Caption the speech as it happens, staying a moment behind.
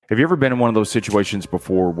Have you ever been in one of those situations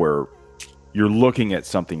before where you're looking at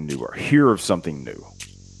something new or hear of something new,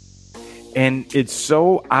 and it's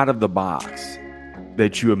so out of the box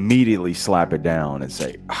that you immediately slap it down and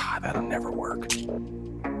say, that'll never work.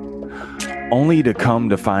 Only to come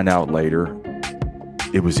to find out later,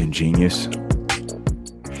 it was ingenious.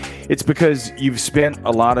 It's because you've spent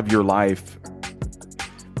a lot of your life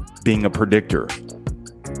being a predictor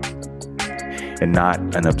and not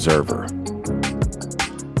an observer.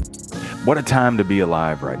 What a time to be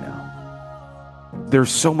alive right now.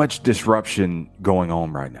 There's so much disruption going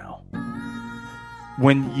on right now.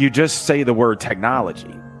 When you just say the word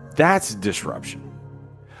technology, that's disruption.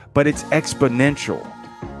 But it's exponential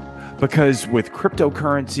because with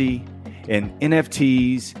cryptocurrency and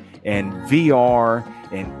NFTs and VR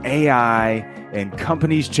and AI and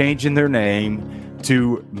companies changing their name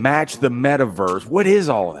to match the metaverse, what is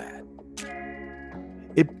all that?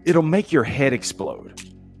 It'll make your head explode.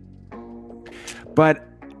 But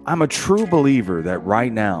I'm a true believer that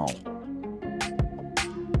right now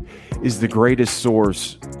is the greatest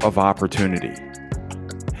source of opportunity.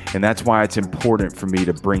 And that's why it's important for me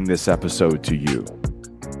to bring this episode to you.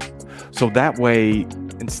 So that way,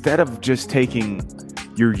 instead of just taking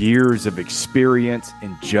your years of experience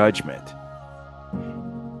and judgment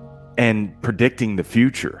and predicting the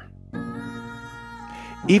future,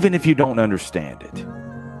 even if you don't understand it,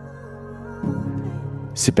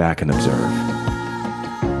 sit back and observe.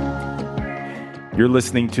 You're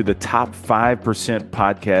listening to the top 5%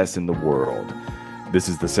 podcast in the world. This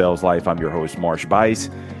is The Sales Life. I'm your host, Marsh Bice.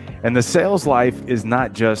 And The Sales Life is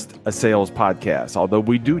not just a sales podcast, although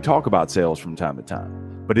we do talk about sales from time to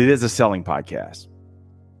time, but it is a selling podcast.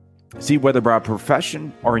 See, whether by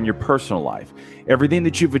profession or in your personal life, everything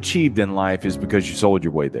that you've achieved in life is because you sold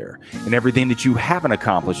your way there. And everything that you haven't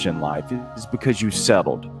accomplished in life is because you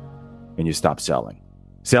settled and you stopped selling.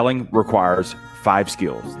 Selling requires 5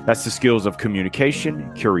 skills. That's the skills of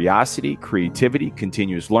communication, curiosity, creativity,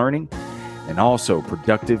 continuous learning, and also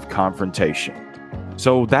productive confrontation.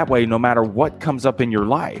 So that way, no matter what comes up in your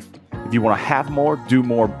life, if you want to have more, do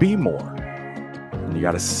more, be more, and you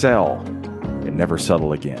got to sell and never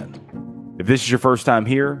settle again. If this is your first time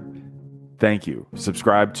here, thank you.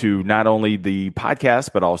 Subscribe to not only the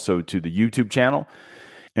podcast, but also to the YouTube channel.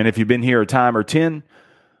 And if you've been here a time or 10,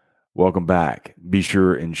 welcome back. Be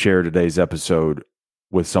sure and share today's episode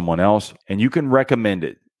with someone else, and you can recommend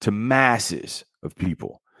it to masses of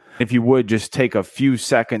people. If you would, just take a few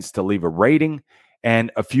seconds to leave a rating and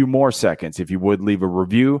a few more seconds, if you would, leave a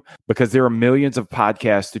review, because there are millions of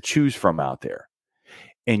podcasts to choose from out there.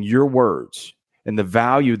 And your words and the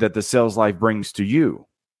value that the Sales Life brings to you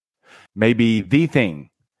may be the thing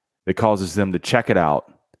that causes them to check it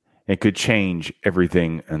out and could change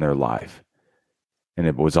everything in their life. And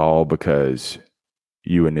it was all because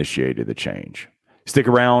you initiated the change. Stick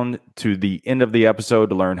around to the end of the episode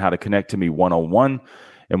to learn how to connect to me one-on-one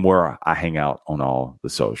and where I hang out on all the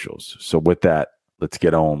socials. So with that, let's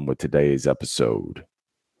get on with today's episode.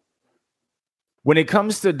 When it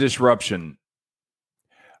comes to disruption,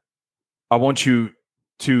 I want you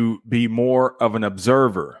to be more of an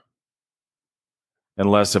observer and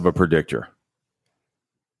less of a predictor.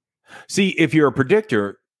 See, if you're a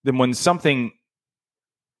predictor, then when something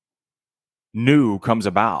new comes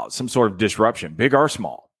about, some sort of disruption, big or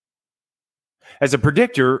small, as a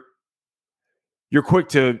predictor, you're quick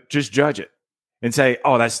to just judge it and say,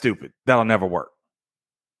 oh, that's stupid. That'll never work.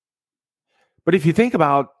 But if you think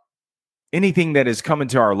about anything that has come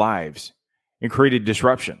into our lives and created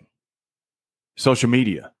disruption, social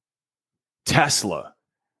media, Tesla,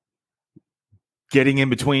 getting in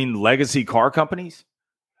between legacy car companies,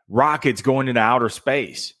 rockets going into outer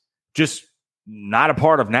space, just not a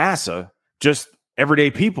part of NASA, just everyday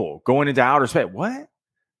people going into outer space. What?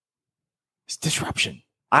 It's disruption.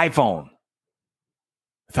 iPhone.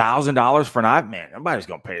 $1,000 for an iPhone. Man, nobody's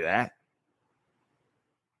going to pay that.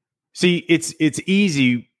 See, it's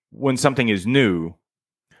easy when something is new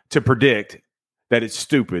to predict that it's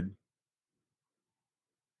stupid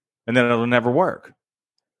and then it'll never work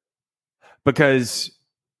because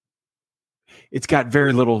it's got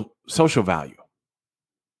very little social value.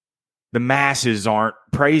 The masses aren't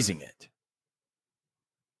praising it.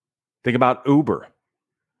 Think about Uber.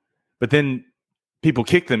 But then people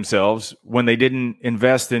kick themselves when they didn't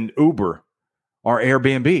invest in Uber or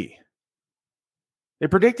Airbnb. They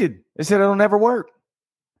predicted. They said it'll never work.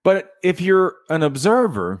 But if you're an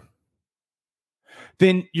observer,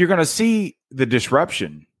 then you're going to see the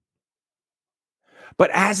disruption. But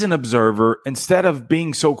as an observer, instead of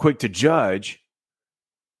being so quick to judge,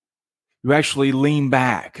 you actually lean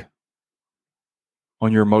back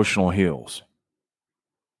on your emotional heels.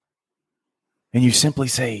 And you simply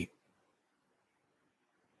say,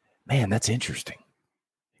 man, that's interesting.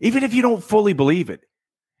 Even if you don't fully believe it,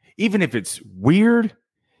 even if it's weird,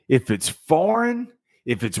 if it's foreign,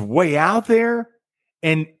 if it's way out there,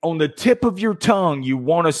 and on the tip of your tongue, you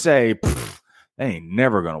want to say, that ain't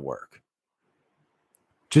never going to work.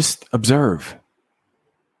 Just observe.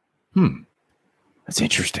 That's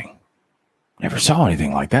interesting. Never saw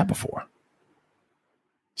anything like that before.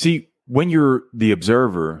 See, when you're the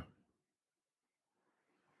observer,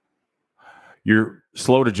 you're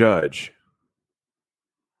slow to judge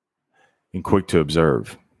and quick to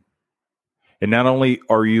observe. And not only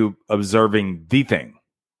are you observing the thing,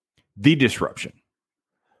 the disruption,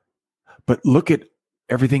 but look at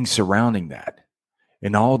everything surrounding that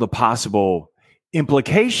and all the possible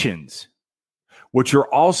implications, which are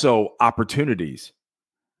also opportunities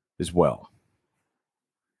as well.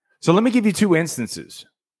 So let me give you two instances.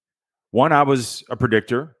 One, I was a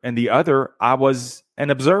predictor, and the other, I was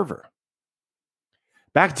an observer.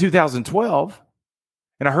 Back in 2012,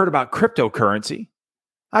 and I heard about cryptocurrency,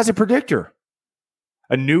 I was a predictor.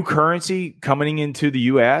 A new currency coming into the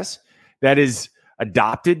U.S. that is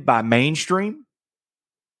adopted by mainstream,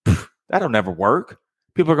 that'll never work.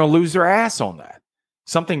 People are going to lose their ass on that.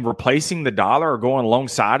 Something replacing the dollar or going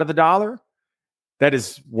alongside of the dollar that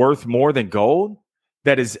is worth more than gold,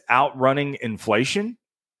 that is outrunning inflation.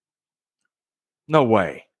 No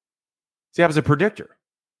way. See, I was a predictor.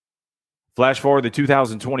 Flash forward to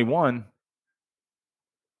 2021,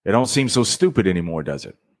 it don't seem so stupid anymore, does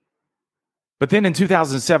it? But then in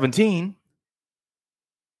 2017,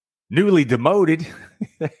 newly demoted,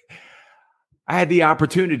 I had the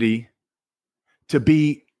opportunity to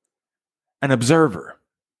be an observer.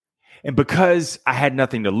 And because I had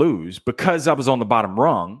nothing to lose, because I was on the bottom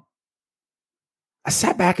rung, I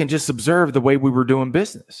sat back and just observed the way we were doing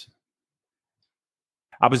business.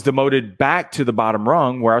 I was demoted back to the bottom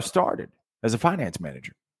rung where I started as a finance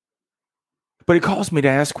manager. But it caused me to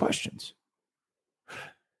ask questions.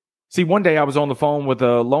 See, one day I was on the phone with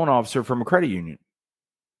a loan officer from a credit union.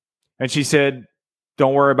 And she said,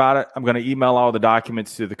 don't worry about it. I'm going to email all the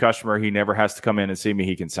documents to the customer. He never has to come in and see me.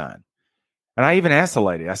 He can sign. And I even asked the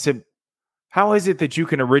lady, I said, how is it that you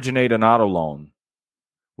can originate an auto loan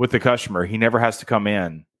with the customer? He never has to come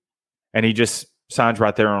in and he just signs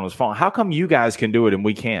right there on his phone. How come you guys can do it and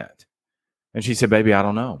we can't? And she said, baby, I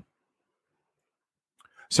don't know.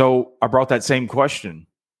 So I brought that same question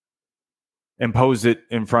and posed it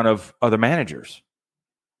in front of other managers.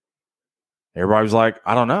 Everybody was like,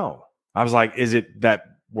 I don't know. I was like, is it that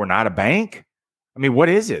we're not a bank? I mean, what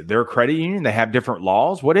is it? They're a credit union. They have different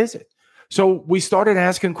laws. What is it? So we started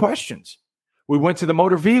asking questions. We went to the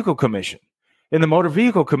Motor Vehicle Commission, and the Motor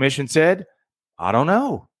Vehicle Commission said, I don't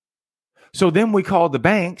know. So then we called the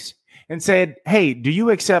banks and said, hey, do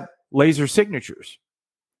you accept laser signatures?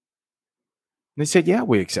 And they said, yeah,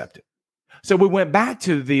 we accept it. So we went back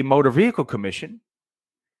to the Motor Vehicle Commission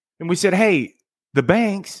and we said, hey, the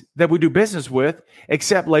banks that we do business with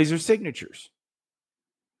accept laser signatures.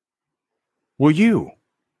 Will you?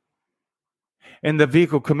 And the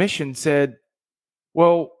Vehicle Commission said,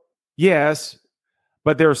 well, yes,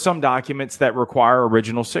 but there are some documents that require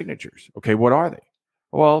original signatures. Okay, what are they?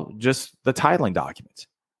 Well, just the titling documents.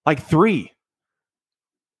 Like 3.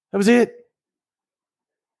 That was it.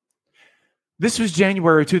 This was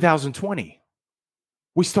January 2020.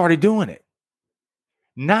 We started doing it,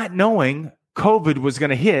 not knowing COVID was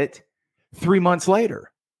going to hit 3 months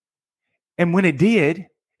later. And when it did,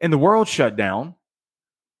 and the world shut down,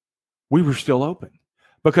 we were still open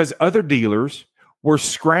because other dealers were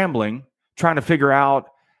scrambling, trying to figure out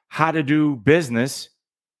how to do business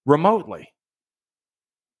remotely.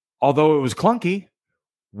 Although it was clunky,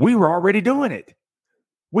 we were already doing it.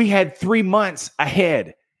 We had 3 months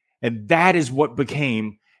ahead, and that is what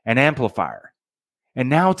became an amplifier. And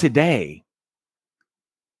now today,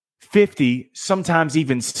 50, sometimes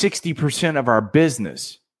even 60% of our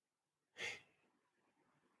business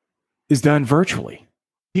is done virtually.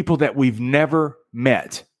 People that we've never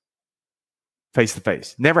met face to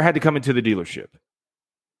face, never had to come into the dealership,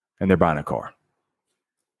 and they're buying a car.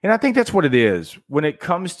 And I think that's what it is. When it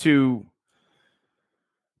comes to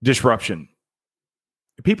disruption,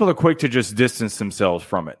 people are quick to just distance themselves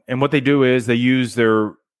from it. And what they do is they use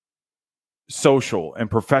their social and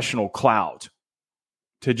professional clout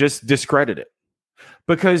to just discredit it.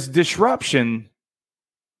 Because disruption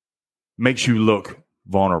makes you look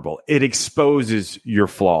vulnerable. It exposes your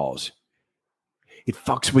flaws. It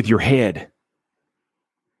fucks with your head.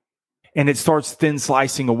 And it starts thin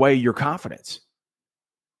slicing away your confidence.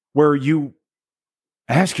 Where you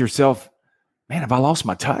ask yourself, man, have I lost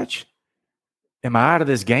my touch? Am I out of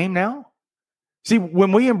this game now? See,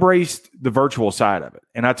 when we embraced the virtual side of it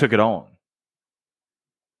and I took it on,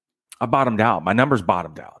 I bottomed out. My numbers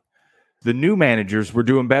bottomed out. The new managers were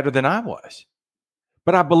doing better than I was,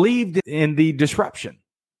 but I believed in the disruption.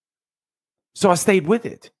 So I stayed with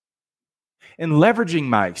it and leveraging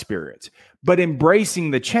my experience, but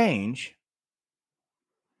embracing the change,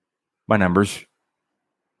 my numbers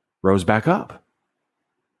rose back up.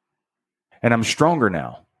 And I'm stronger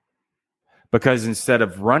now because instead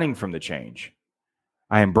of running from the change,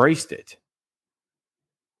 I embraced it.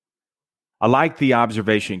 I like the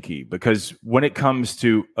observation key because when it comes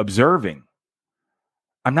to observing,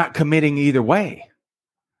 I'm not committing either way.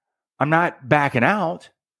 I'm not backing out,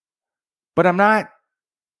 but I'm not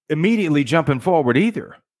immediately jumping forward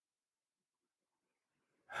either.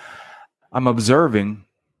 I'm observing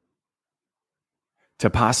to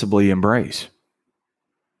possibly embrace.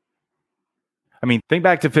 I mean, think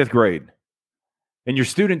back to 5th grade, and your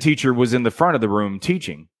student teacher was in the front of the room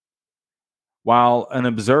teaching, while an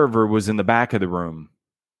observer was in the back of the room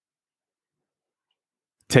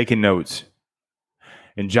taking notes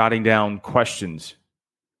and jotting down questions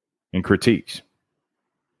and critiques.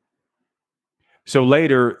 So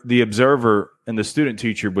later, the observer and the student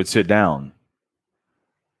teacher would sit down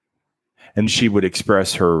and she would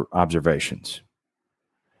express her observations,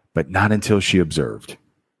 but not until she observed.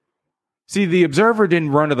 See, the observer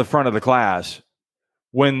didn't run to the front of the class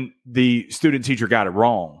when the student teacher got it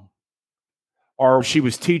wrong, or she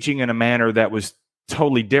was teaching in a manner that was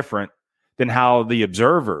totally different than how the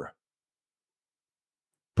observer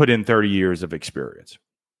put in 30 years of experience.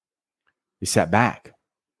 He sat back.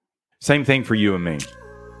 Same thing for you and me.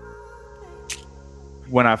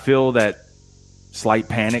 When I feel that slight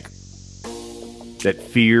panic, that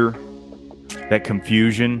fear, that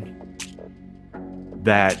confusion,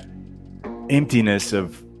 that emptiness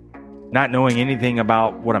of not knowing anything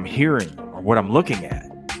about what I'm hearing or what I'm looking at,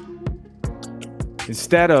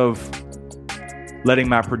 instead of letting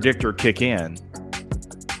my predictor kick in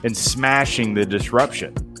and smashing the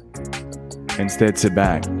disruption, instead sit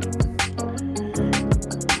back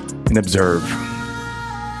and observe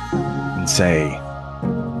and say,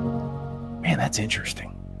 man, that's interesting.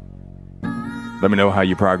 Let me know how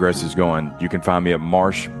your progress is going. You can find me at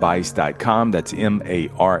marshbice.com. That's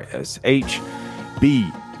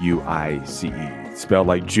MARSHBUICE. Spelled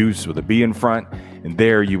like juice with a B in front. And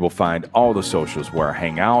there you will find all the socials where I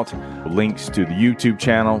hang out, links to the YouTube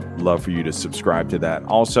channel. Love for you to subscribe to that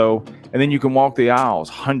also. And then you can walk the aisles.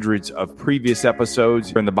 Hundreds of previous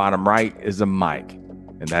episodes. In the bottom right is a mic.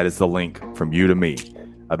 And that is the link from you to me.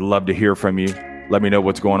 I'd love to hear from you. Let me know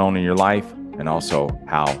what's going on in your life and also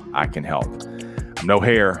how I can help. I'm no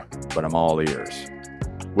hair, but I'm all ears.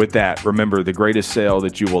 With that, remember, the greatest sale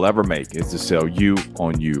that you will ever make is to sell you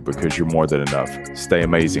on you, because you're more than enough. Stay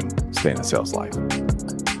amazing. Stay in the sales life.